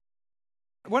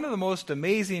one of the most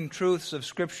amazing truths of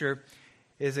Scripture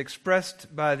is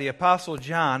expressed by the Apostle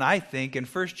John, I think, in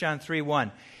 1 John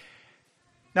 3:1.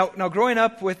 Now, growing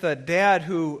up with a dad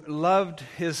who loved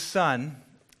his son,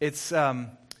 it's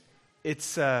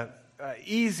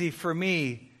easy for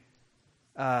me,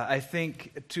 I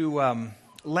think, to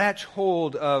latch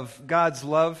hold of God's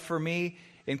love for me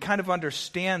and kind of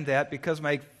understand that because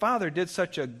my father did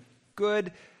such a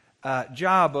good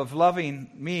job of loving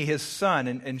me, his son,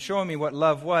 and showing me what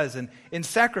love was, and in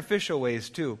sacrificial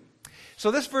ways too. So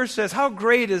this verse says, "How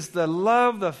great is the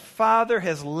love the Father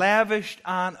has lavished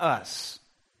on us,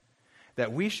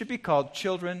 that we should be called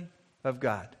children of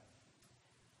God."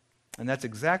 And that's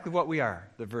exactly what we are,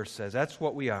 the verse says. That's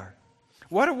what we are.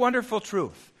 What a wonderful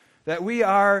truth, that we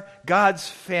are God's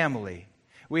family.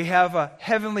 We have a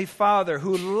heavenly Father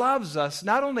who loves us,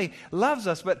 not only loves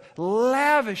us, but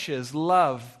lavishes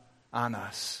love on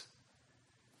us.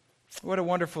 What a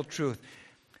wonderful truth.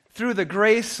 Through the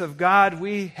grace of God,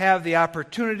 we have the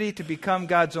opportunity to become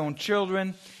God's own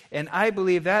children, and I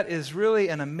believe that is really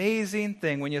an amazing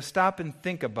thing when you stop and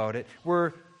think about it.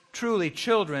 We're truly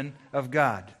children of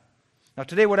God. Now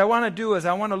today what I want to do is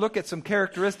I want to look at some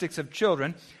characteristics of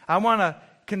children. I want to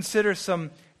consider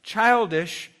some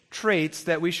childish traits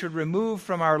that we should remove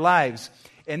from our lives.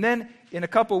 And then in a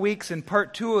couple weeks, in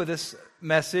part 2 of this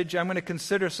message, I'm going to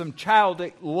consider some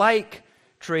childlike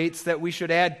traits that we should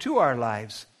add to our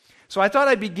lives. So I thought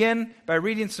I'd begin by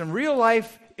reading some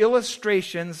real-life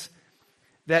illustrations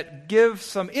that give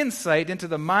some insight into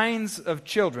the minds of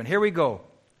children. Here we go.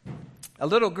 A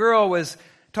little girl was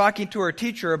talking to her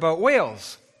teacher about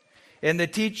whales. And the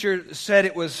teacher said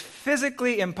it was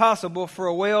physically impossible for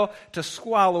a whale to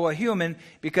swallow a human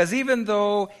because even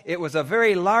though it was a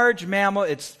very large mammal,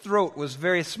 its throat was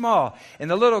very small. And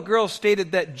the little girl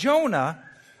stated that Jonah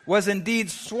was indeed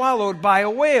swallowed by a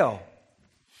whale.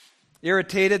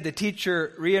 Irritated, the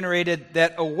teacher reiterated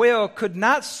that a whale could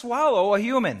not swallow a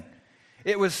human.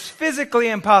 It was physically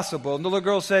impossible. And the little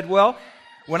girl said, "Well,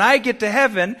 when I get to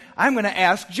heaven, I'm going to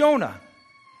ask Jonah."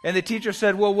 And the teacher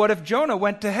said, "Well, what if Jonah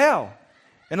went to hell?"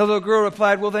 And the little girl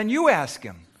replied, "Well, then you ask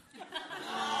him."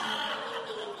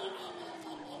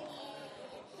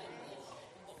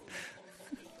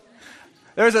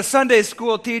 There was a Sunday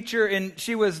school teacher, and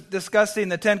she was discussing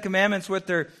the 10 Commandments with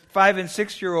her 5- and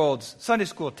 6-year-olds, Sunday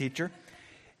school teacher.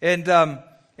 And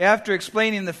after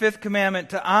explaining the 5th commandment,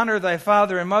 to honor thy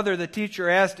father and mother, the teacher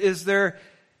asked, "Is there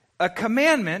a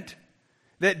commandment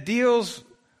that deals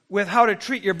with how to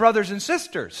treat your brothers and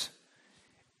sisters?"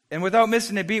 And without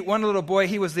missing a beat, one little boy,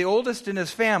 he was the oldest in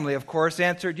his family, of course,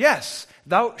 answered, "Yes,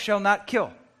 thou shalt not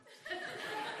kill."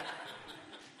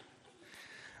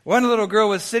 One little girl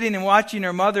was sitting and watching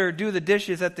her mother do the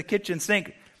dishes at the kitchen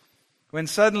sink when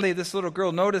suddenly this little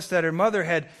girl noticed that her mother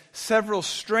had several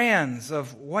strands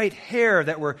of white hair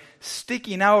that were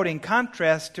sticking out in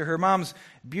contrast to her mom's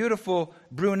beautiful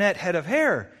brunette head of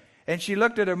hair. And she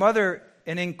looked at her mother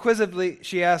and inquisitively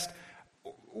she asked,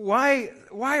 Why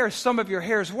are some of your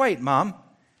hairs white, Mom?"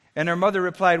 And her mother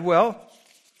replied, "Well,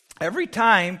 every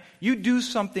time you do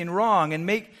something wrong and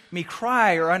make me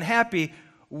cry or unhappy,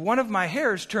 one of my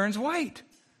hairs turns white."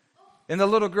 And the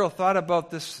little girl thought about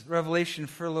this revelation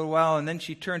for a little while, and then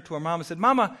she turned to her mom and said,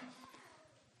 "Mama,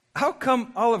 how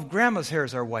come all of Grandma's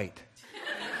hairs are white?"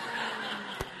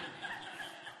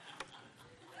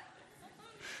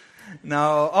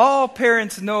 Now, all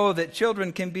parents know that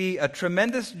children can be a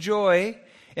tremendous joy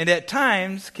and at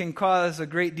times can cause a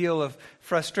great deal of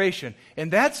frustration.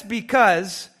 And that's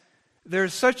because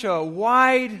there's such a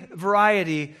wide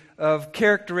variety of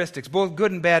characteristics, both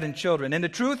good and bad in children. And the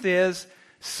truth is,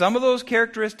 some of those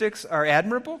characteristics are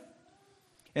admirable,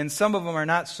 and some of them are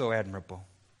not so admirable.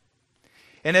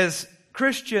 And as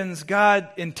Christians, God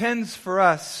intends for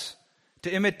us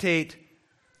to imitate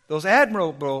those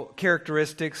admirable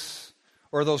characteristics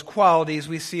or those qualities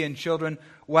we see in children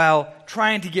while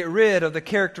trying to get rid of the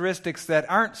characteristics that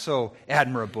aren't so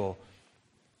admirable.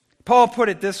 Paul put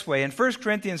it this way in 1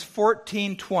 Corinthians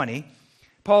 14:20.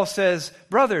 Paul says,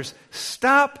 "Brothers,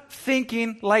 stop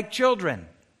thinking like children."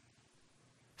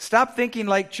 Stop thinking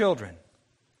like children.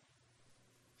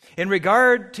 "In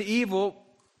regard to evil,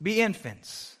 be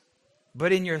infants,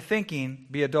 but in your thinking,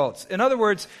 be adults." In other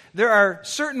words, there are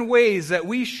certain ways that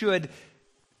we should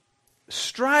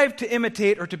strive to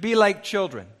imitate or to be like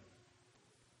children.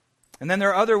 And then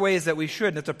there are other ways that we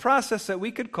shouldn't. It's a process that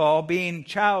we could call being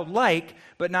childlike,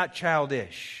 but not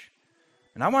childish.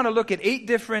 And I want to look at 8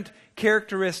 different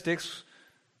characteristics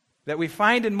that we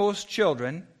find in most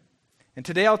children. And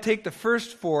today I'll take the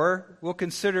first 4. We'll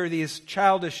consider these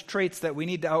childish traits that we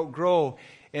need to outgrow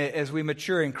as we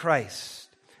mature in Christ.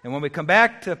 And when we come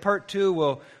back to part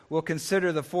 2, we'll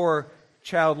consider the 4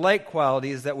 childlike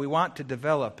qualities that we want to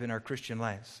develop in our Christian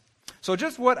lives. So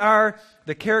just what are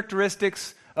the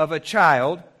characteristics of a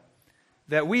child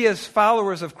that we as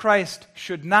followers of Christ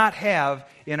should not have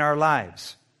in our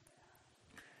lives?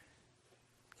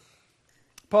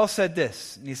 Paul said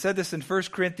this, and he said this in 1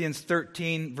 Corinthians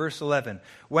 13, verse 11.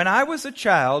 When I was a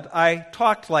child, I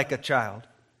talked like a child.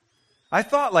 I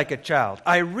thought like a child.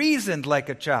 I reasoned like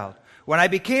a child. When I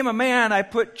became a man, I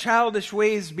put childish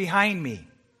ways behind me.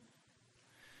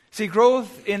 See,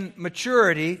 growth in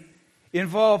maturity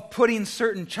involves putting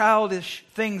certain childish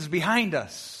things behind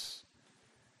us.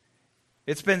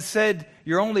 It's been said,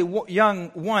 you're only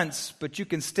young once, but you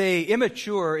can stay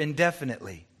immature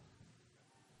indefinitely.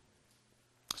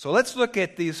 So let's look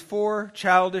at these 4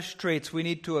 childish traits we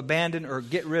need to abandon or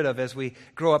get rid of as we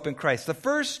grow up in Christ. The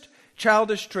first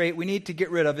childish trait we need to get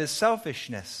rid of is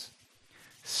selfishness.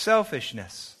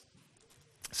 Selfishness.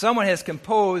 Someone has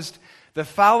composed the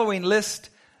following list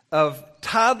of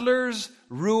toddlers'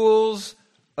 rules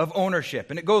of ownership.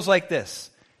 And it goes like this.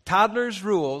 Toddlers'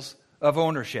 rules of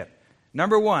ownership.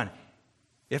 Number 1,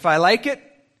 if I like it,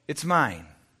 it's mine.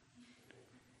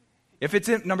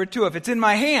 Number 2, if it's in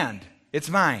my hand, it's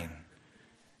mine.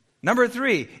 Number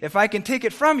 3, if I can take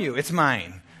it from you, it's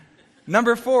mine.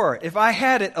 Number 4, if I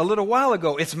had it a little while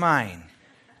ago, it's mine.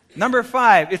 Number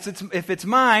 5, if it's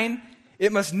mine,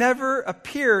 it must never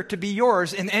appear to be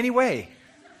yours in any way.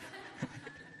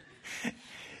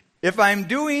 If I'm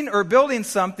doing or building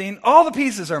something, all the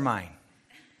pieces are mine.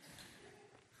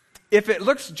 If it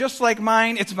looks just like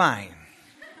mine, it's mine.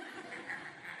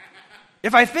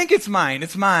 If I think it's mine,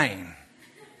 it's mine.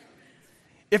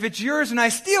 If it's yours and I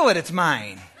steal it, it's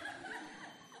mine.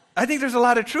 I think there's a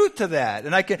lot of truth to that.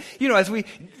 And I can, as we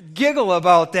giggle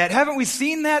about that, haven't we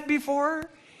seen that before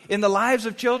in the lives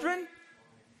of children?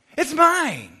 It's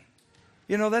mine.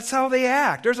 That's how they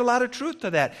act. There's a lot of truth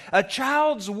to that. A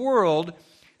child's world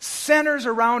centers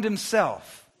around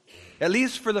himself, at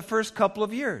least for the first couple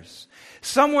of years.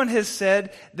 Someone has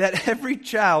said that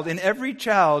in every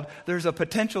child, there's a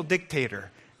potential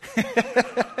dictator.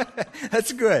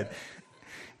 That's good.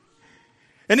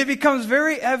 And it becomes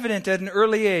very evident at an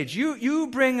early age. You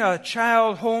bring a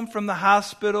child home from the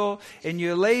hospital and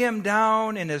you lay him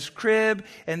down in his crib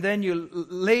and then you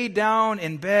lay down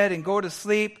in bed and go to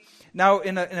sleep. Now,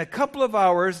 in a couple of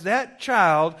hours, that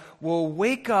child will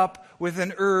wake up with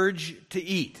an urge to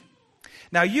eat.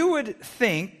 Now, you would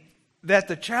think that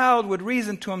the child would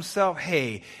reason to himself,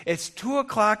 hey, it's 2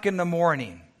 o'clock in the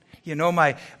morning.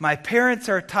 My parents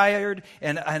are tired,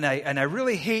 and I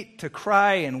really hate to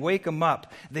cry and wake them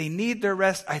up. They need their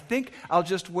rest. I think I'll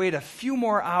just wait a few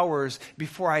more hours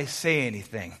before I say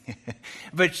anything.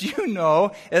 But you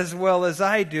know, as well as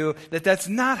I do, that that's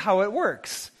not how it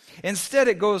works. Instead,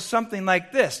 it goes something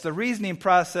like this. The reasoning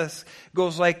process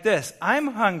goes like this. I'm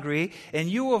hungry, and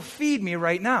you will feed me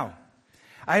right now.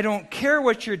 I don't care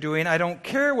what you're doing. I don't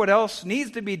care what else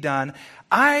needs to be done.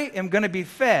 I am going to be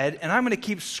fed, and I'm going to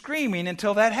keep screaming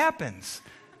until that happens.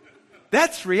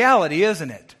 That's reality,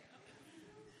 isn't it?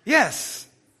 Yes.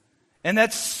 And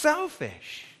that's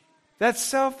selfish. That's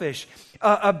selfish.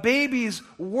 A baby's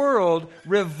world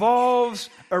revolves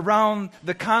around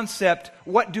the concept,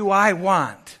 what do I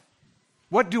want?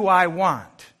 What do I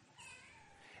want?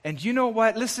 And you know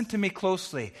what? Listen to me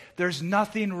closely. There's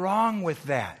nothing wrong with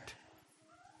that.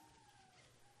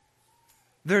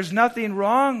 There's nothing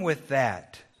wrong with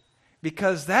that,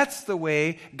 because that's the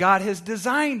way God has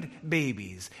designed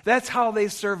babies. That's how they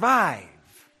survive.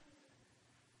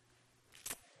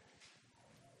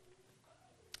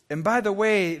 And by the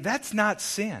way, that's not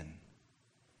sin.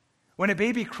 When a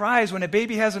baby cries, when a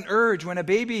baby has an urge, when a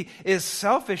baby is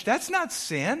selfish, that's not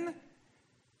sin.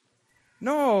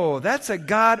 No, that's a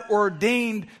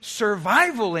God-ordained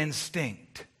survival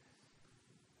instinct.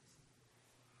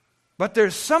 But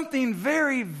there's something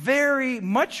very, very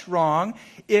much wrong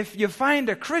if you find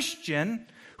a Christian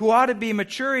who ought to be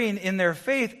maturing in their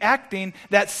faith acting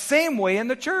that same way in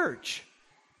the church.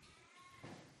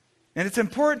 And it's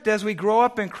important as we grow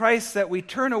up in Christ that we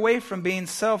turn away from being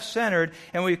self-centered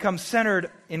and we become centered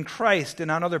in Christ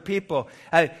and on other people.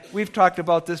 We've talked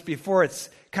about this before. It's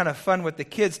kind of fun with the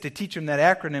kids to teach them that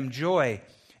acronym, JOY.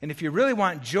 And if you really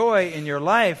want joy in your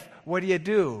life, what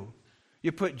do?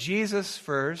 You put Jesus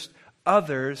first,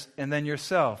 others, and then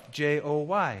yourself,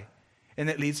 Joy. And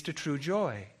it leads to true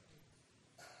joy.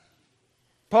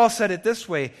 Paul said it this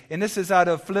way, and this is out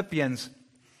of Philippians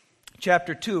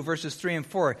chapter 2, verses 3 and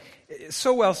 4.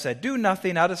 So well said, do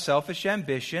nothing out of selfish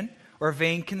ambition or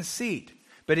vain conceit,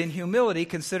 but in humility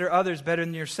consider others better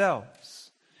than yourselves.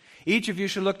 Each of you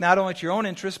should look not only at your own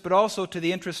interest, but also to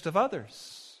the interest of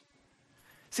others.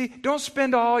 See, don't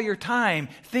spend all your time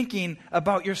thinking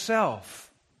about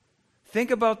yourself.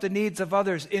 Think about the needs of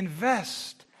others.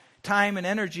 Invest time and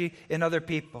energy in other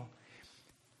people.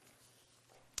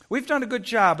 We've done a good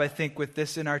job, I think, with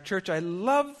this in our church. I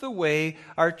love the way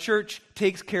our church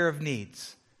takes care of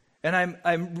needs. And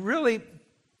I'm really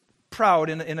proud,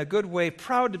 in a good way,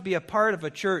 proud to be a part of a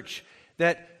church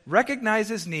that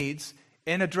recognizes needs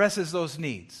and addresses those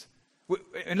needs.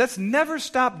 And let's never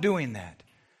stop doing that.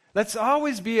 Let's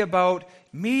always be about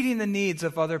meeting the needs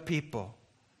of other people.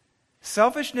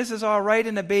 Selfishness is all right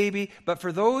in a baby, but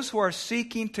for those who are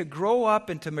seeking to grow up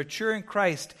and to mature in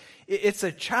Christ, it's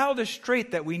a childish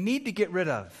trait that we need to get rid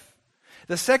of.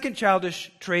 The second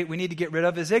childish trait we need to get rid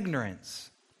of is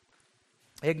ignorance.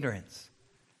 Ignorance.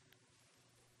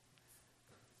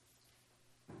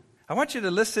 I want you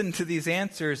to listen to these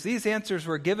answers. These answers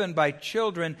were given by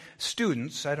children,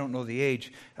 students, I don't know the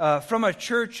age, from a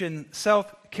church in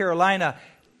South Carolina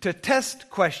to test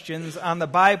questions on the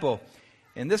Bible.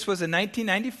 And this was in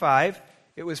 1995.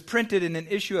 It was printed in an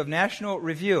issue of National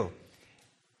Review.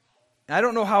 I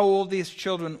don't know how old these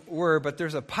children were, but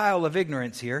there's a pile of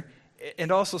ignorance here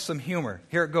and also some humor.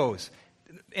 Here it goes.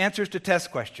 Answers to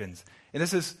test questions. And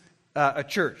this is a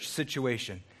church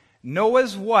situation.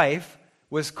 Noah's wife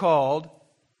was called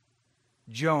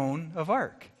Joan of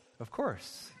Arc, of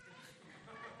course.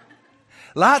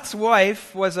 Lot's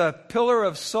wife was a pillar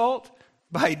of salt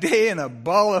by day and a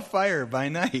ball of fire by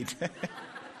night.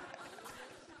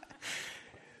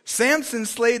 Samson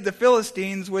slayed the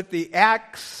Philistines with the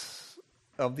axe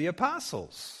of the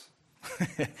apostles.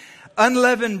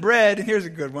 Unleavened bread, and here's a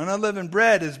good one, unleavened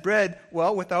bread is bread,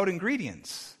 well, without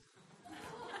ingredients.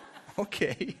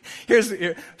 Okay.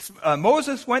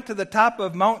 Moses went to the top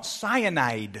of Mount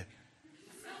Sinai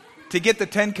to get the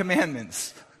 10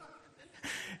 Commandments.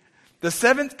 The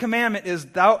seventh commandment is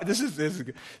thou. This is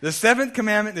good. The seventh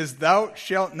commandment is thou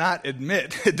shalt not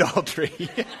admit adultery.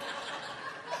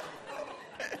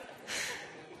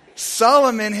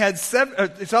 Solomon had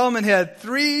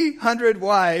 300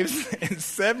 wives and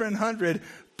 700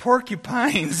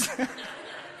 porcupines.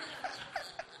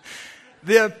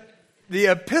 The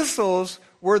epistles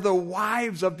were the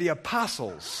wives of the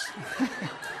apostles.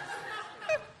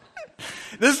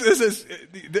 This is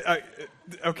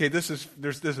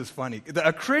funny.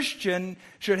 A Christian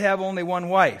should have only one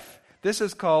wife. This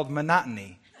is called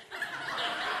monotony.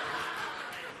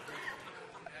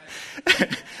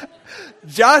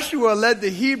 Joshua led the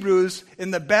Hebrews in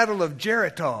the battle of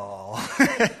Jericho.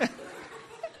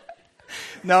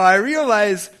 Now I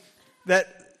realize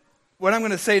that what I'm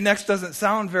going to say next doesn't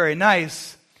sound very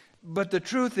nice, but the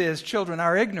truth is children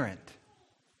are ignorant.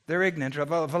 They're ignorant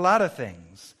of a lot of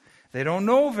things. They don't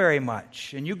know very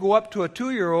much. And you go up to a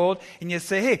 2-year-old and you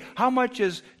say, hey, how much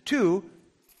is 2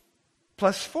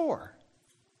 plus 4?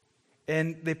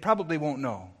 And they probably won't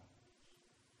know.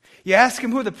 You ask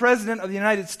them who the President of the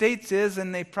United States is,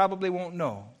 and they probably won't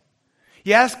know.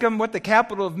 You ask them what the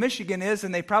capital of Michigan is,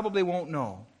 and they probably won't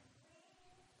know.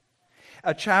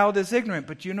 A child is ignorant,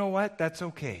 but you know what? That's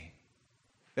okay.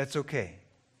 That's okay.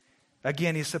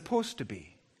 Again, he's supposed to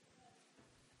be.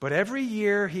 But every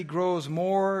year he grows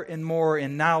more and more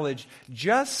in knowledge,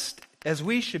 just as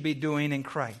we should be doing in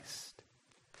Christ.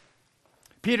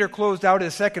 Peter closed out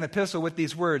his second epistle with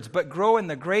these words, but grow in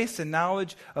the grace and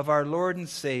knowledge of our Lord and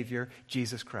Savior,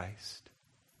 Jesus Christ.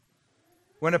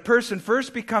 When a person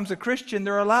first becomes a Christian,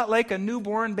 they're a lot like a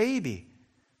newborn baby.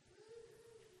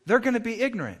 They're going to be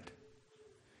ignorant.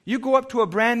 You go up to a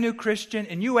brand new Christian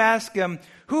and you ask him,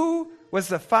 who was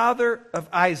the father of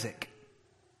Isaac?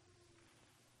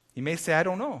 He may say, I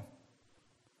don't know.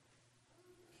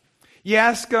 You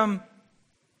ask him,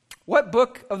 what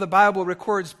book of the Bible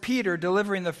records Peter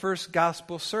delivering the first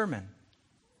gospel sermon?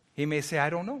 He may say, I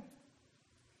don't know.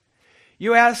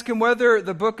 You ask him whether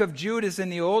the book of Jude is in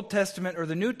the Old Testament or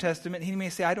the New Testament, he may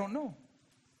say, I don't know.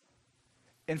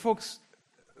 And folks,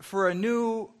 for a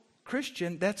new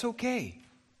Christian, that's okay.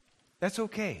 That's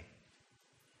okay.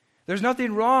 There's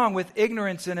nothing wrong with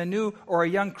ignorance in a new or a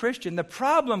young Christian. The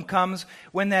problem comes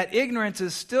when that ignorance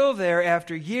is still there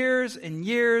after years and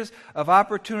years of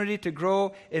opportunity to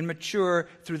grow and mature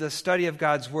through the study of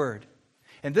God's Word.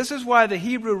 And this is why the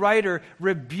Hebrew writer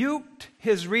rebuked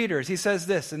his readers. He says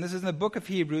this, and this is in the book of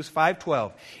Hebrews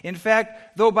 5:12. In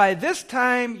fact, though by this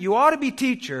time you ought to be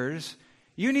teachers,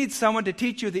 you need someone to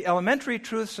teach you the elementary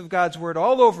truths of God's Word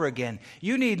all over again.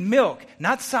 You need milk,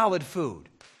 not solid food.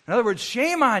 In other words,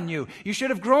 shame on you. You should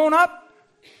have grown up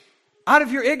out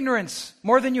of your ignorance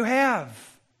more than you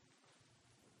have.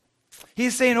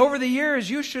 He's saying over the years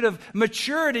you should have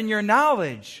matured in your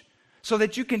knowledge. so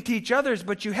that you can teach others,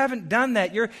 but you haven't done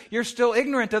that. You're still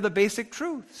ignorant of the basic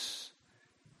truths.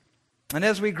 And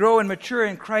as we grow and mature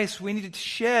in Christ, we need to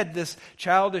shed this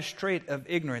childish trait of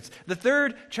ignorance. The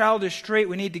third childish trait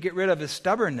we need to get rid of is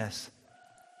stubbornness.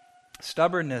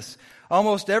 Stubbornness.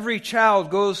 Almost every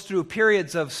child goes through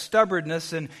periods of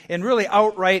stubbornness and really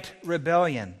outright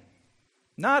rebellion.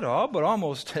 Not all, but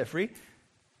almost every.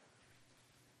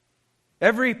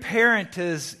 Every parent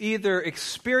has either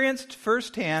experienced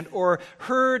firsthand or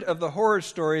heard of the horror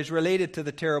stories related to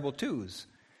the terrible twos.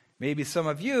 Maybe some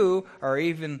of you are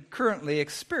even currently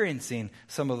experiencing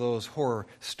some of those horror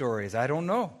stories. I don't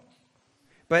know.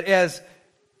 But as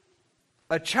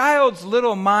a child's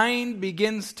little mind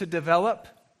begins to develop,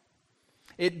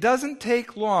 it doesn't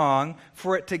take long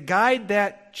for it to guide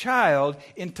that child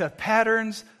into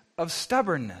patterns of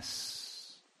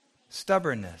stubbornness.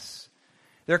 Stubbornness.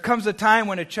 There comes a time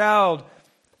when a child,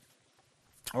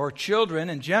 or children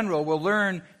in general, will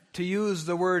learn to use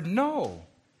the word no.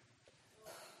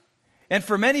 And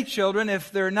for many children,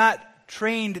 if they're not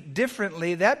trained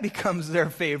differently, that becomes their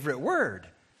favorite word.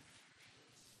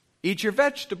 Eat your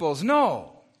vegetables,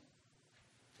 no.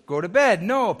 Go to bed,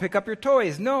 no. Pick up your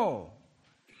toys, no.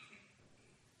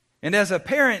 And as a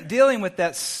parent, dealing with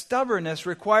that stubbornness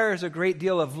requires a great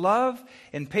deal of love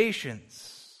and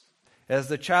patience as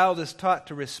the child is taught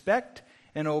to respect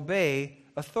and obey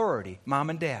authority, mom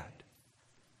and dad.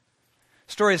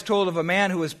 Story is told of a man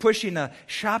who was pushing a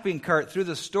shopping cart through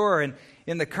the store, and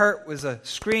in the cart was a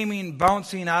screaming,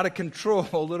 bouncing, out of control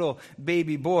little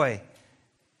baby boy.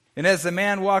 And as the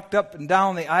man walked up and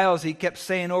down the aisles, he kept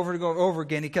saying over and over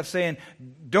again, he kept saying,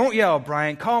 "Don't yell,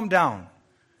 Brian, calm down.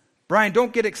 Brian,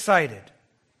 don't get excited."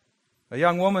 A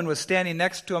young woman was standing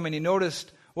next to him, and she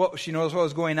noticed what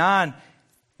was going on.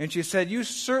 And she said, "You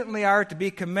certainly are to be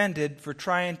commended for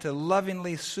trying to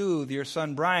lovingly soothe your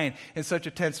son Brian in such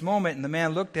a tense moment." And the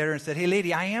man looked at her and said, "Hey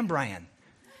lady, I am Brian."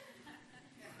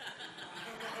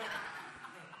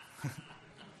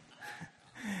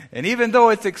 And even though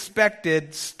it's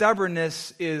expected,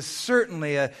 stubbornness is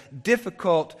certainly a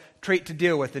difficult trait to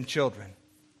deal with in children.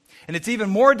 And it's even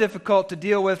more difficult to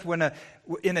deal with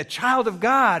in a child of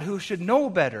God who should know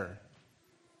better.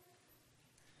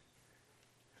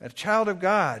 When a child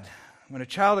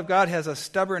of God has a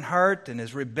stubborn heart and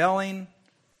is rebelling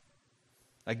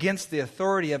against the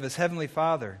authority of his heavenly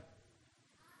Father,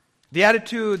 the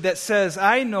attitude that says,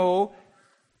 "I know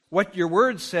what your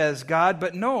word says, God,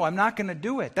 but no, I'm not going to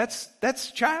do it,"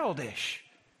 that's childish.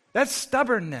 That's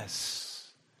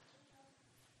stubbornness.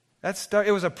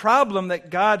 It was a problem that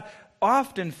God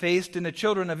often faced in the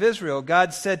children of Israel.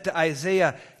 God said to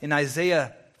Isaiah in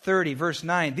Isaiah 30, verse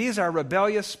 9, "These are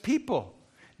rebellious people,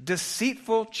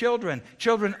 deceitful children,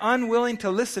 children unwilling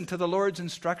to listen to the Lord's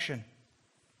instruction."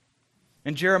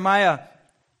 In Jeremiah,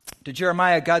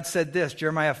 God said this,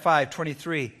 Jeremiah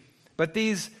 5:23, "But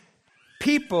these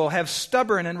people have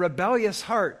stubborn and rebellious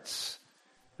hearts.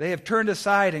 They have turned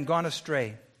aside and gone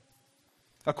astray."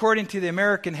 According to the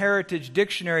American Heritage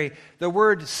Dictionary, the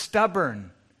word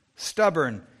stubborn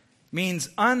means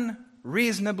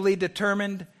unreasonably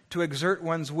determined to exert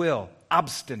one's will,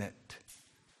 obstinate.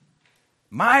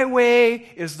 My way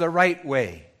is the right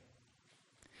way.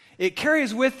 It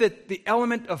carries with it the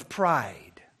element of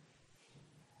pride.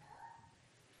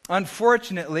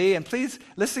 Unfortunately, and please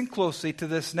listen closely to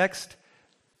this next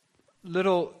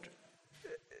little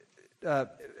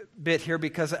bit here,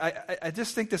 because I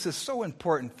just think this is so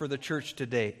important for the church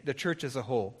today, the church as a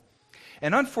whole.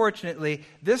 And unfortunately,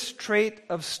 this trait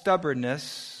of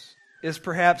stubbornness is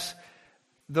perhaps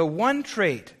the one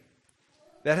trait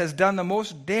that has done the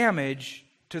most damage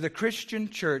to the Christian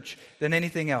church than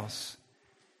anything else.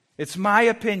 It's my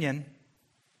opinion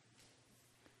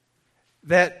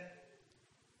that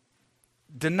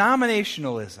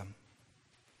denominationalism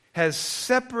has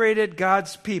separated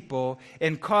God's people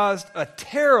and caused a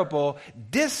terrible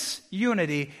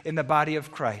disunity in the body of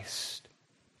Christ.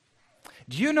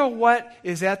 Do you know what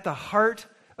is at the heart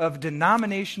of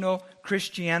denominational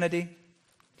Christianity?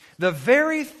 The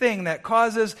very thing that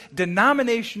causes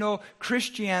denominational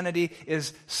Christianity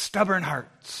is stubborn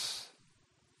hearts.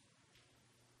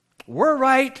 We're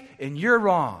right and you're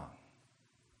wrong.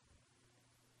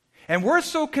 And we're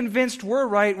so convinced we're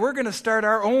right, we're going to start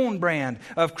our own brand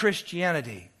of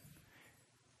Christianity.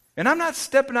 And I'm not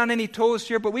stepping on any toes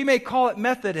here, but we may call it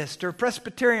Methodist or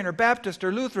Presbyterian or Baptist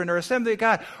or Lutheran or Assembly of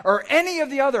God or any of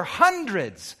the other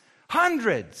hundreds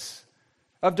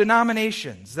of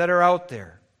denominations that are out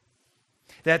there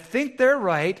that think they're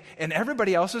right and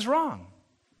everybody else is wrong.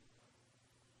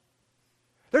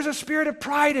 There's a spirit of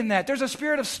pride in that. There's a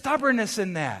spirit of stubbornness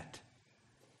in that.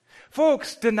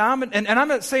 Folks, and I'm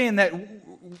not saying that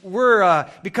we're,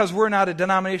 because we're not a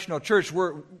denominational church,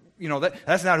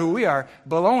 that's not who we are.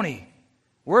 Baloney.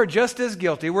 We're just as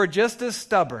guilty. We're just as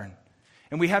stubborn.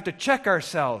 And we have to check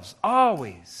ourselves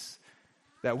always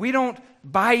that we don't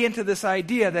buy into this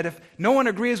idea that if no one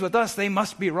agrees with us, they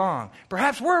must be wrong.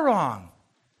 Perhaps we're wrong.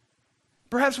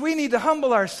 Perhaps we need to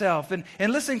humble ourselves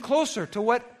and listen closer to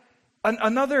what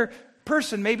another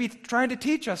person may be trying to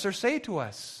teach us or say to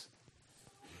us.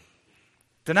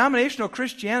 Denominational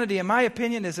Christianity, in my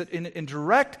opinion, is in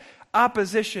direct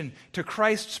opposition to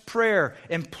Christ's prayer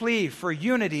and plea for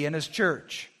unity in His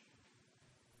church.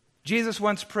 Jesus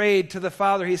once prayed to the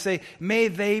Father, He said, "May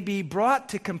they be brought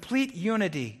to complete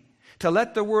unity, to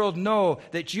let the world know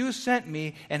that you sent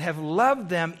me and have loved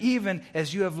them even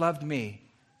as you have loved me."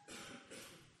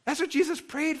 That's what Jesus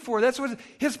prayed for. That's what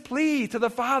His plea to the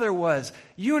Father was,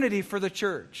 unity for the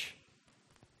church.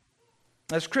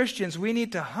 As Christians, we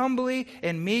need to humbly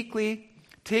and meekly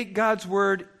take God's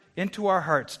word into our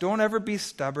hearts. Don't ever be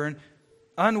stubborn,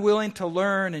 unwilling to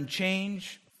learn and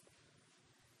change,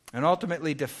 and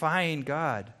ultimately defying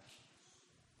God.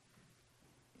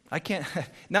 I can't,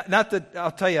 not that,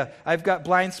 I'll tell you, I've got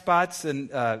blind spots, and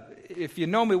if you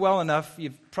know me well enough,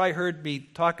 you've probably heard me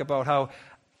talk about how,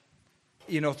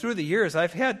 through the years,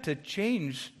 I've had to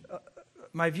change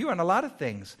my view on a lot of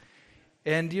things.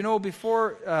 And,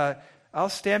 before, I'll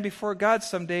stand before God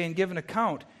someday and give an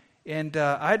account, and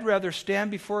I'd rather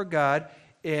stand before God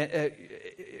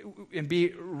and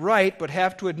be right, but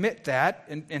have to admit that,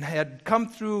 and had come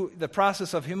through the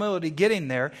process of humility getting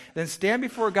there, than stand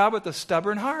before God with a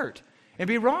stubborn heart and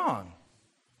be wrong.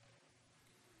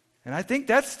 And I think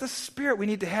that's the spirit we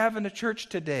need to have in the church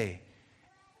today.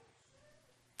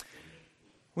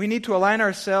 We need to align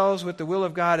ourselves with the will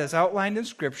of God as outlined in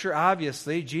Scripture.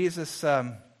 Obviously, Jesus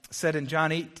said in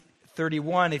John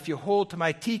 8:31, "If you hold to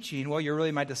my teaching, well, you're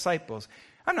really my disciples."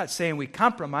 I'm not saying we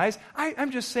compromise.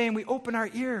 I'm just saying we open our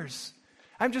ears.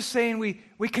 I'm just saying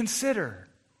we consider.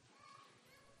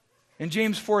 In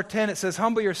James 4:10 it says,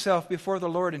 "Humble yourself before the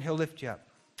Lord and He'll lift you up."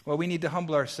 Well, we need to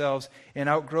humble ourselves and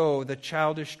outgrow the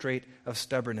childish trait of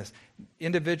stubbornness,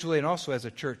 individually and also as a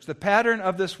church. The pattern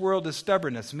of this world is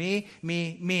stubbornness. Me,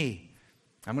 me, me.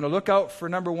 I'm going to look out for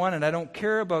number one, and I don't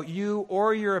care about you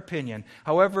or your opinion.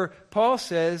 However, Paul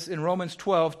says in Romans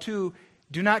 12:2,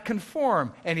 "Do not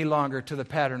conform any longer to the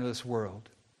pattern of this world."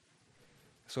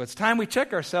 So it's time we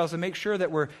check ourselves and make sure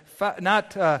that we're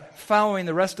not following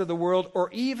the rest of the world or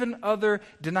even other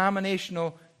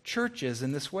denominational churches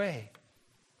in this way.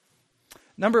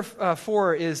 Number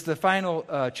 4 is the final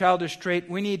childish trait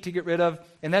we need to get rid of,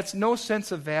 and that's no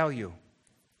sense of value.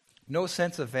 No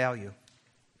sense of value.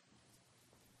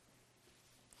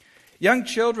 Young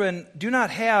children do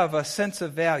not have a sense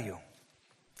of value.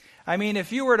 I mean,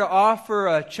 if you were to offer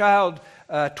a child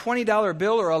a $20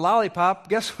 bill or a lollipop,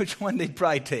 guess which one they'd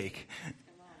probably take?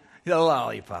 The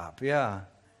lollipop, yeah.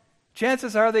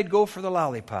 Chances are they'd go for the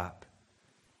lollipop.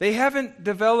 They haven't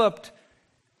developed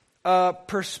a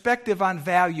perspective on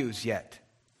values yet.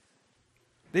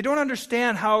 They don't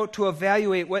understand how to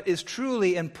evaluate what is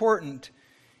truly important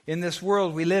in this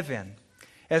world we live in.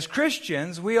 As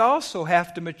Christians, we also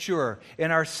have to mature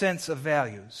in our sense of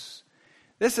values.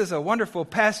 This is a wonderful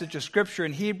passage of Scripture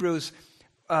in Hebrews.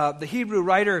 The Hebrew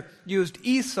writer used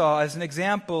Esau as an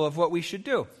example of what we should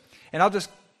do. And I'll just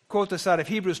quote this out of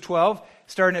Hebrews 12,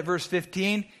 starting at verse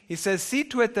 15. He says, "See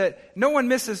to it that no one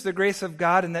misses the grace of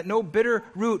God and that no bitter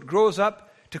root grows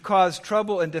up to cause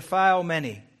trouble and defile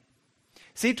many.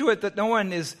 See to it that no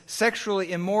one is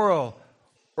sexually immoral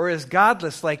or is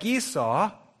godless like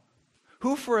Esau,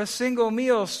 who for a single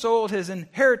meal sold his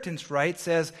inheritance rights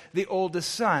as the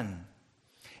oldest son.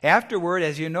 Afterward,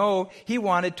 as you know, he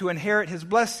wanted to inherit his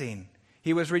blessing.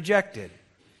 He was rejected.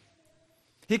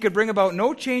 He could bring about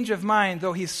no change of mind,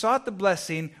 though he sought the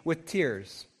blessing with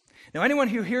tears." Now, anyone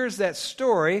who hears that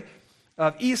story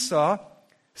of Esau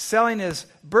selling his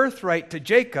birthright to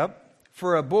Jacob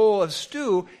for a bowl of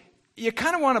stew, you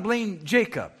kind of want to blame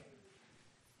Jacob,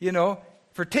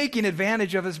 for taking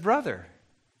advantage of his brother.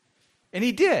 And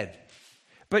he did.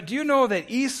 But do you know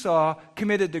that Esau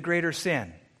committed the greater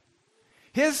sin?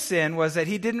 His sin was that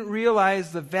he didn't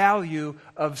realize the value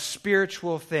of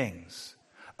spiritual things.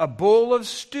 A bowl of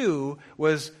stew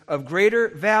was of greater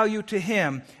value to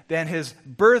him than his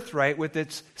birthright with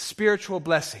its spiritual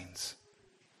blessings.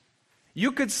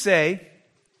 You could say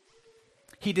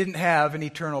he didn't have an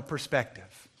eternal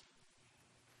perspective.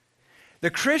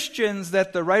 The Christians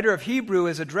that the writer of Hebrew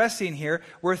is addressing here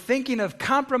were thinking of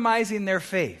compromising their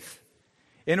faith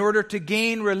in order to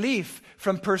gain relief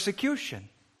from persecution.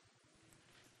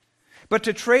 But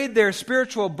to trade their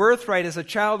spiritual birthright as a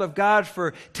child of God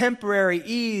for temporary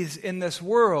ease in this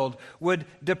world would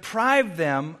deprive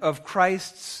them of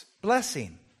Christ's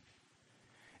blessing.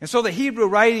 And so the Hebrew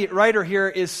writer here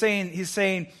is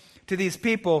saying to these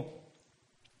people,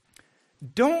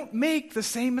 don't make the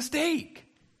same mistake.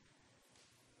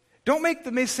 Don't make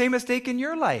the same mistake in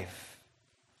your life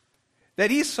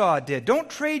that Esau did. Don't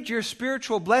trade your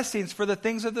spiritual blessings for the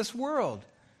things of this world.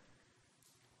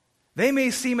 They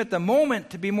may seem at the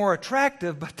moment to be more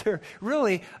attractive, but they're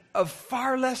really of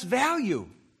far less value.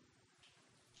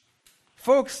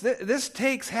 Folks, this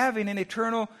takes having an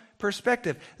eternal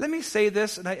perspective. Let me say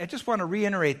this, and I just want to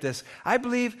reiterate this. I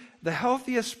believe the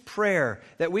healthiest prayer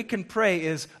that we can pray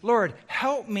is, Lord,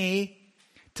 help me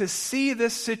to see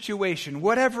this situation,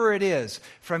 whatever it is,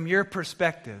 from your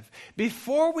perspective.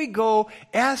 Before we go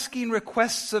asking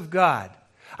requests of God,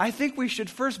 I think we should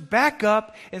first back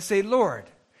up and say, Lord,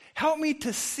 help me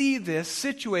to see this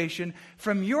situation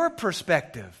from your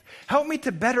perspective. Help me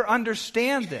to better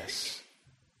understand this.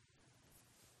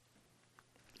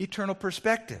 Eternal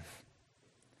perspective.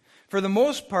 For the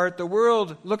most part, the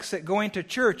world looks at going to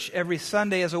church every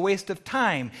Sunday as a waste of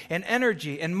time and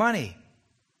energy and money.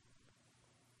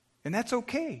 And that's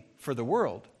okay for the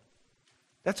world.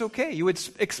 That's okay. You would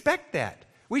expect that.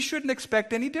 We shouldn't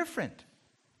expect any different.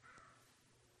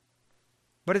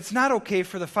 But it's not okay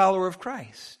for the follower of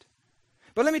Christ.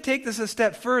 But let me take this a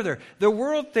step further. The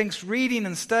world thinks reading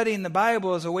and studying the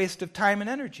Bible is a waste of time and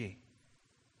energy.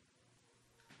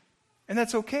 And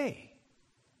that's okay.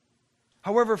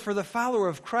 However, for the follower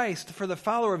of Christ, for the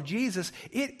follower of Jesus,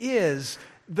 it is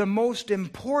the most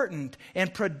important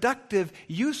and productive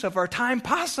use of our time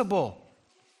possible.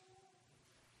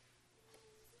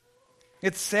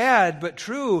 It's sad but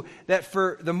true that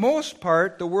for the most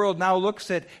part, the world now looks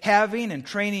at having and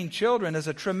training children as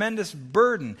a tremendous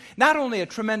burden. Not only a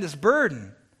tremendous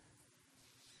burden,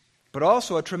 but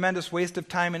also a tremendous waste of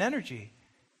time and energy.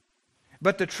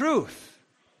 But the truth,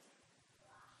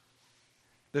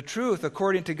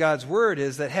 according to God's Word,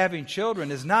 is that having children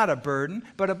is not a burden,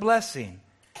 but a blessing.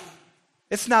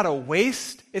 It's not a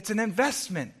waste, it's an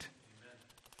investment.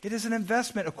 It is an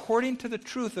investment according to the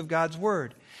truth of God's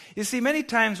Word. You see, many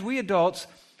times we adults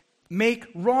make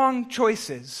wrong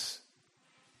choices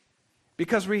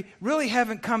because we really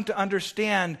haven't come to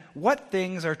understand what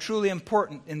things are truly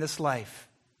important in this life.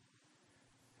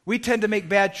 We tend to make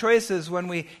bad choices when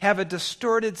we have a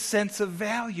distorted sense of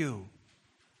value,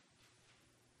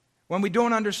 when we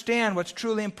don't understand what's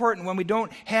truly important, when we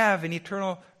don't have an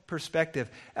eternal perspective.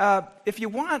 If you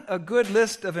want a good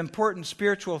list of important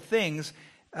spiritual things,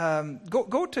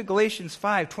 go to Galatians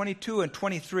 5, 22 and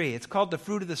 23. It's called the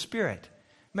fruit of the Spirit.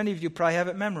 Many of you probably have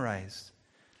it memorized.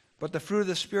 But the fruit of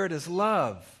the Spirit is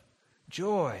love,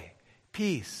 joy,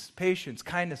 peace, patience,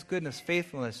 kindness, goodness,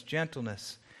 faithfulness,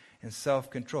 gentleness, and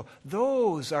self-control.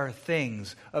 Those are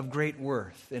things of great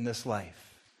worth in this life.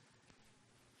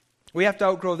 We have to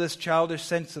outgrow this childish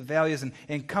sense of values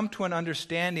and come to an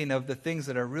understanding of the things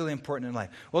that are really important in life.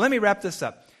 Well, let me wrap this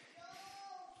up.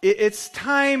 It's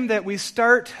time that we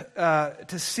start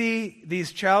to see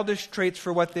these childish traits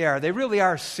for what they are. They really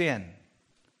are sin.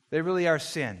 They really are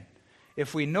sin.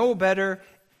 If we know better,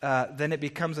 then it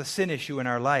becomes a sin issue in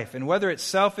our life. And whether it's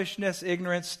selfishness,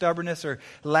 ignorance, stubbornness, or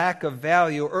lack of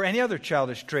value, or any other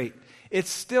childish trait, it's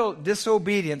still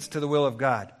disobedience to the will of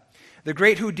God. The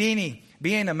great Houdini,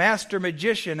 being a master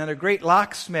magician and a great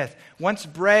locksmith, once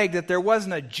bragged that there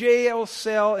wasn't a jail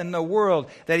cell in the world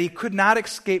that he could not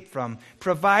escape from,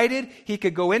 provided he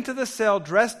could go into the cell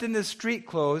dressed in his street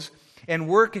clothes and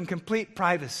work in complete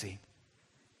privacy.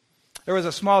 There was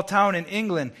a small town in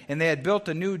England, and they had built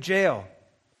a new jail,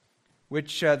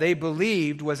 which they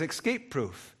believed was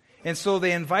escape-proof. And so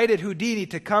they invited Houdini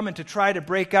to come and to try to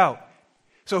break out.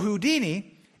 So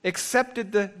Houdini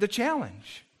accepted the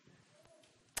challenge.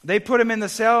 They put him in the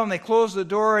cell and they closed the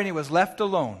door and he was left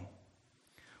alone.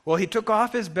 Well, he took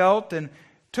off his belt and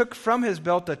took from his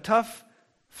belt a tough,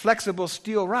 flexible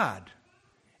steel rod.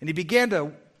 And he began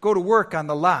to go to work on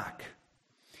the lock.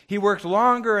 He worked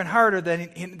longer and harder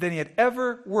than he had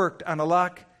ever worked on a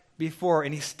lock before,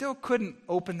 and he still couldn't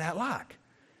open that lock.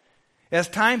 As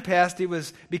time passed, he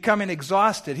was becoming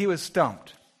exhausted. He was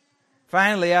stumped.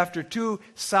 Finally, after 2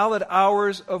 solid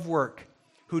hours of work,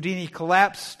 Houdini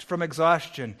collapsed from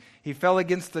exhaustion. He fell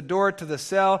against the door to the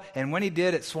cell, and when he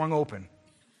did, it swung open.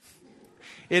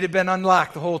 It had been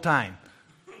unlocked the whole time.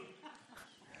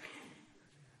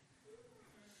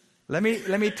 Let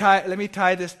me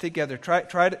tie this together. Try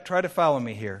to follow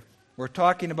me here. We're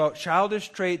talking about childish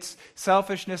traits,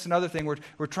 selfishness, and other things.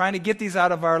 We're trying to get these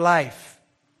out of our life.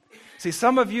 See,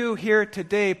 some of you here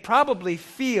today probably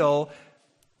feel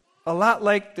a lot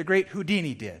like the great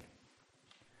Houdini did.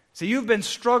 So you've been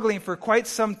struggling for quite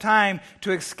some time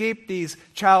to escape these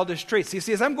childish traits. You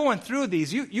see, as I'm going through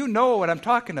these, you know what I'm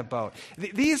talking about.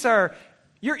 These are,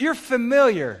 you're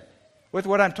familiar with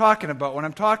what I'm talking about when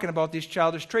I'm talking about these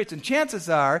childish traits. And chances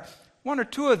are, one or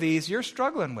two of these you're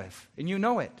struggling with, and you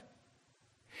know it.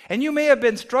 And you may have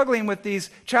been struggling with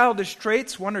these childish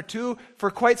traits, one or two,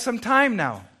 for quite some time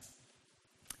now,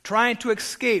 trying to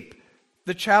escape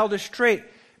the childish trait.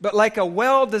 But like a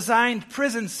well-designed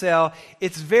prison cell,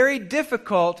 it's very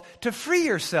difficult to free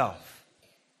yourself.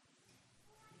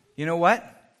 You know what?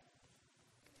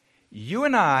 You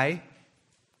and I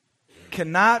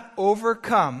cannot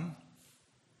overcome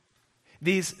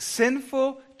these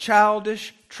sinful,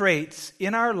 childish traits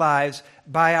in our lives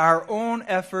by our own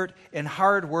effort and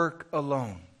hard work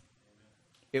alone.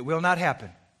 It will not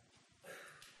happen.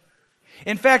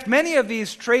 In fact, many of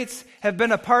these traits have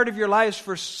been a part of your lives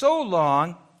for so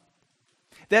long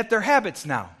that they're habits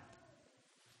now.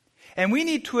 And we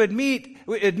need to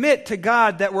admit to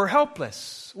God that we're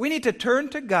helpless. We need to turn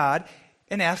to God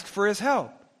and ask for His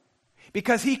help,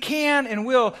 because He can and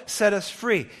will set us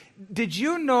free. Did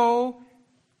you know,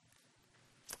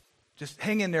 just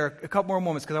hang in there a couple more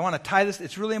moments because I want to tie this,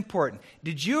 it's really important.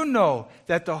 Did you know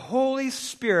that the Holy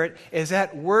Spirit is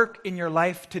at work in your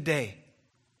life today?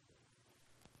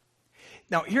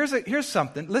 Now, here's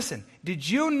something. Listen, did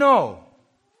you know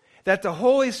that the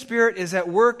Holy Spirit is at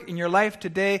work in your life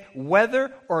today,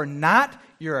 whether or not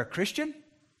you're a Christian?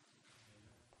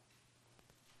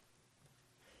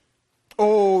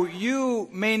 Oh, you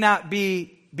may not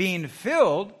be being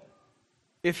filled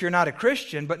if you're not a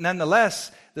Christian, but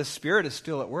nonetheless, the Spirit is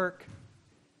still at work.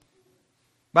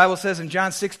 The Bible says in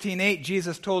John 16:8,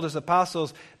 Jesus told His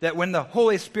apostles that when the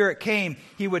Holy Spirit came,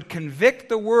 He would convict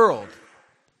the world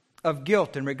of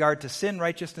guilt in regard to sin,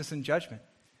 righteousness, and judgment.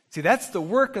 See, that's the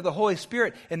work of the Holy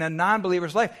Spirit in a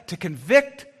non-believer's life, to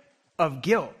convict of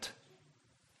guilt.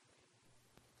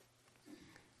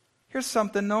 Here's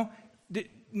something, though.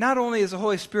 Not only is the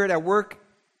Holy Spirit at work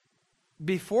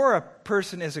before a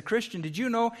person is a Christian, did you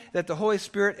know that the Holy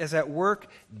Spirit is at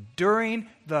work during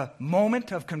the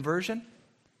moment of conversion?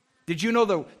 Did you know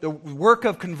the work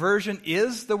of conversion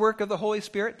is the work of the Holy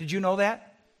Spirit? Did you know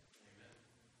that?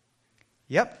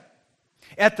 Yep.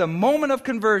 At the moment of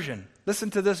conversion, listen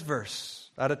to this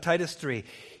verse out of Titus 3.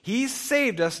 He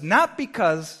saved us not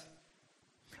because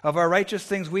of our righteous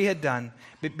things we had done,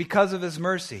 but because of His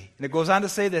mercy. And it goes on to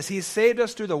say this: He saved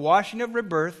us through the washing of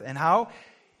rebirth, and how?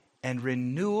 And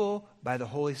renewal by the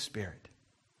Holy Spirit.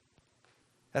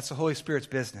 That's the Holy Spirit's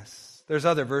business. There's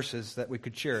other verses that we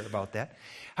could share about that.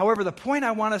 However, the point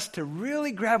I want us to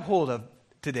really grab hold of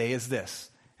today is this,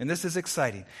 and this is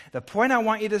exciting. The point I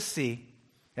want you to see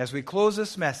as we close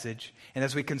this message, and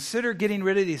as we consider getting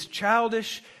rid of these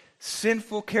childish,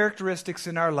 sinful characteristics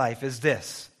in our life, is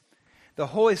this: the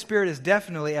Holy Spirit is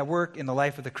definitely at work in the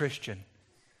life of the Christian.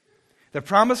 The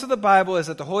promise of the Bible is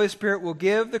that the Holy Spirit will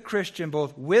give the Christian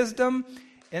both wisdom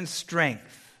and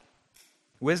strength.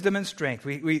 Wisdom and strength.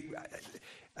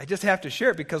 I just have to share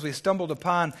it because we stumbled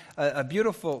upon a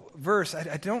beautiful verse.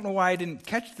 I don't know why I didn't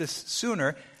catch this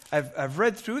sooner. I've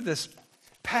read through this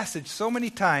passage so many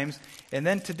times, and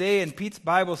then today in Pete's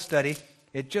Bible study,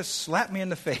 it just slapped me in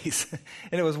the face,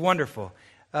 and it was wonderful.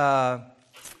 Where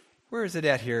is it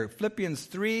at here? Philippians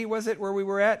 3, was it where we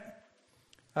were at?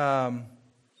 Oh,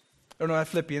 no, not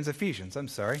Philippians, Ephesians, I'm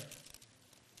sorry.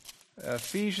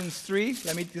 Ephesians 3,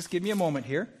 just give me a moment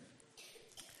here.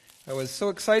 I was so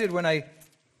excited when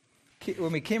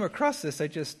we came across this, I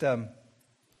just,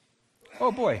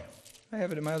 oh boy, I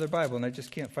have it in my other Bible, and I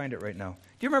just can't find it right now.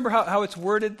 Do you remember how it's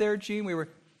worded there, Gene? We were,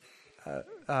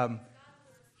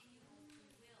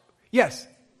 yes.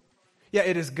 Yeah,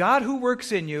 it is God who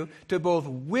works in you to both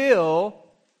will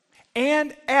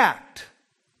and act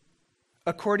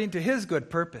according to His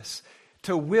good purpose.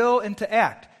 To will and to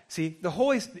act. See,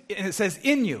 and it says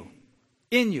in you.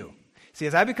 In you. See,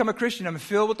 as I become a Christian, I'm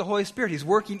filled with the Holy Spirit. He's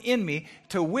working in me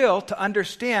to will, to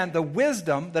understand the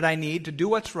wisdom that I need to do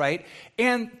what's right,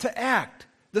 and to act,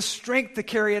 the strength to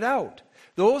carry it out.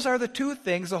 Those are the two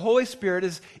things the Holy Spirit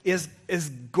is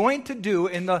going to do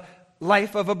in the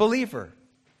life of a believer.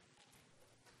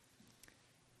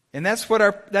 And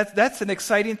that's an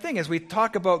exciting thing as we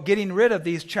talk about getting rid of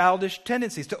these childish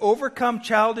tendencies. To overcome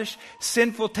childish,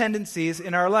 sinful tendencies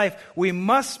in our life, we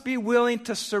must be willing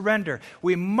to surrender.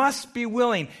 We must be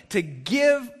willing to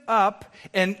give up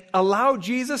and allow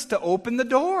Jesus to open the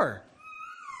door.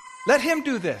 Let Him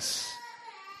do this.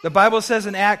 The Bible says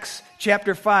in Acts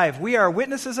chapter 5, we are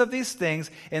witnesses of these things,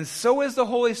 and so is the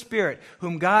Holy Spirit,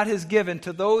 whom God has given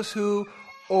to those who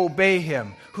obey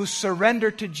Him, who surrender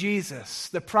to Jesus.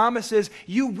 The promise is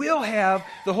you will have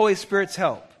the Holy Spirit's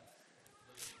help.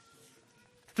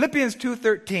 Philippians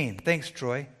 2:13. Thanks,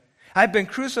 Troy. I've been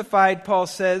crucified, Paul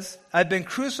says. I've been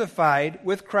crucified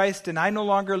with Christ, and I no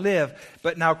longer live,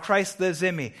 but now Christ lives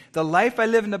in me. The life I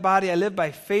live in the body, I live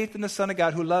by faith in the Son of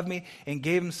God who loved me and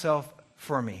gave Himself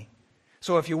for me.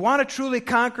 So if you want to truly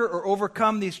conquer or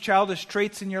overcome these childish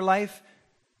traits in your life,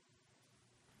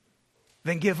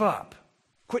 then give up.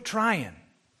 Quit trying.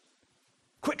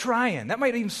 Quit trying. That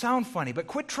might even sound funny, but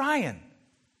quit trying.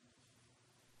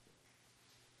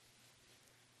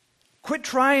 Quit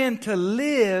trying to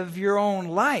live your own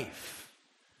life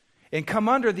and come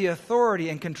under the authority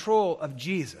and control of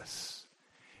Jesus.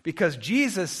 Because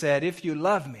Jesus said, if you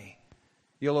love me,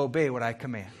 you'll obey what I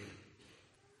command.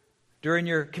 During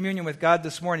your communion with God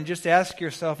this morning, just ask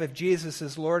yourself if Jesus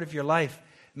is Lord of your life,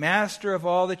 master of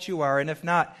all that you are, and if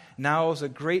not, now is a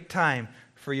great time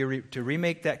for you to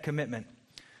remake that commitment.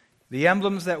 The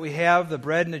emblems that we have, the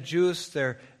bread and the juice,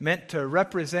 they're meant to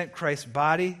represent Christ's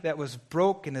body that was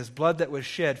broke and His blood that was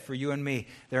shed for you and me.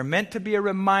 They're meant to be a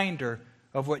reminder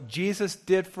of what Jesus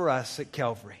did for us at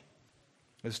Calvary.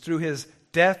 It was through His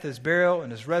death, His burial,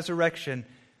 and His resurrection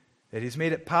that He's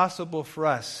made it possible for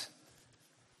us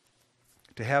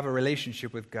to have a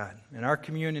relationship with God. And our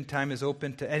communion time is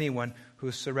open to anyone who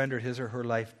has surrendered his or her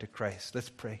life to Christ. Let's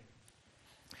pray.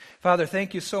 Father,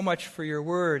 thank you so much for your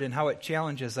word and how it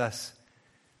challenges us.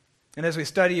 And as we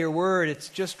study your word, it's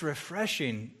just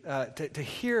refreshing to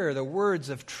hear the words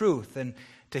of truth and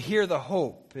to hear the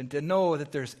hope and to know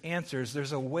that there's answers.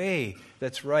 There's a way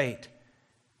that's right.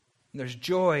 And there's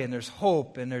joy and there's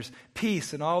hope and there's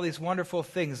peace and all these wonderful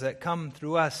things that come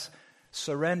through us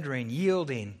surrendering,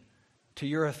 yielding to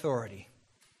your authority.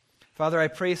 Father, I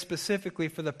pray specifically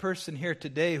for the person here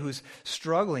today who's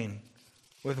struggling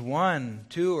with one,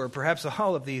 two, or perhaps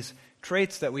all of these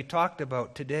traits that we talked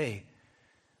about today.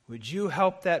 Would you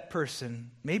help that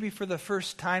person, maybe for the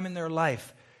first time in their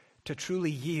life, to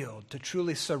truly yield, to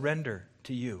truly surrender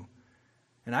to you?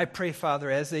 And I pray, Father,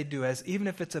 as they do, as even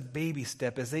if it's a baby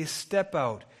step, as they step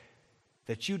out,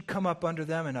 that you'd come up under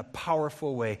them in a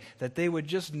powerful way, that they would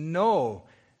just know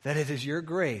that it is your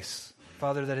grace,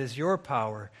 Father, that is your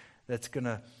power that's going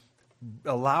to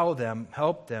allow them,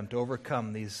 help them to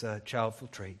overcome these childful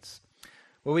traits.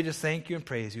 Well, we just thank you and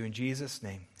praise you in Jesus'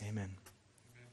 name. Amen.